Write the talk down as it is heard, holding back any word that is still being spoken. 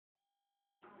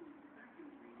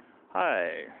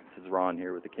Hi, this is Ron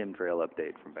here with the chemtrail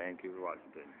update from Vancouver,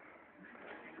 Washington.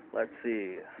 Let's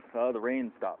see. The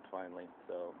rain stopped finally,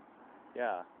 so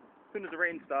yeah. As soon as the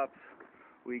rain stops,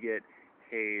 we get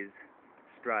haze,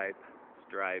 stripe,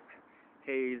 stripe,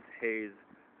 haze, haze,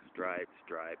 stripe,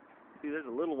 stripe. See, there's a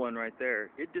little one right there.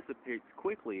 It dissipates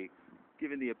quickly,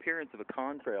 giving the appearance of a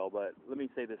contrail, but let me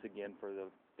say this again for the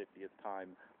 50th time.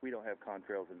 We don't have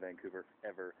contrails in Vancouver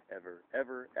ever, ever,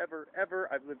 ever, ever, ever.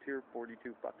 I've lived here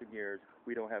 42 fucking years.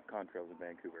 We don't have contrails in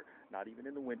Vancouver. Not even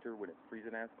in the winter when it's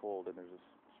freezing ass cold and there's a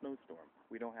snowstorm.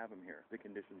 We don't have them here. The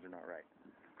conditions are not right.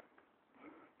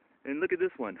 And look at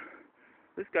this one.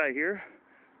 This guy here,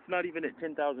 it's not even at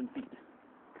 10,000 feet.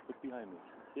 Look behind me.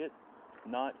 See it?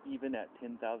 Not even at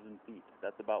 10,000 feet.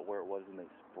 That's about where it was when they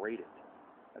sprayed it.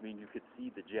 I mean, you could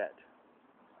see the jet.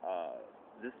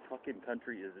 This fucking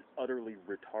country is utterly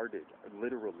retarded,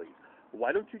 literally.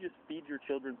 Why don't you just feed your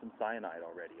children some cyanide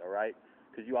already, alright?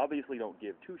 Because you obviously don't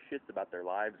give two shits about their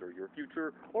lives or your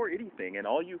future or anything, and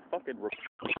all you fucking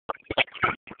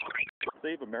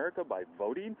save America by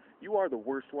voting, you are the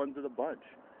worst ones of the bunch.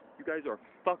 You guys are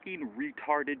fucking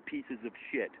retarded pieces of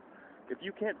shit. If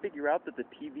you can't figure out that the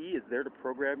TV is there to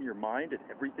program your mind and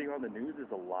everything on the news is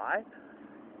a lie,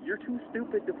 you're too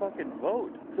stupid to fucking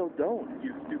vote. So don't,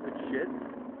 you stupid shit.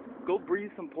 Go breathe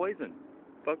some poison.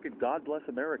 Fucking God bless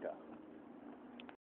America.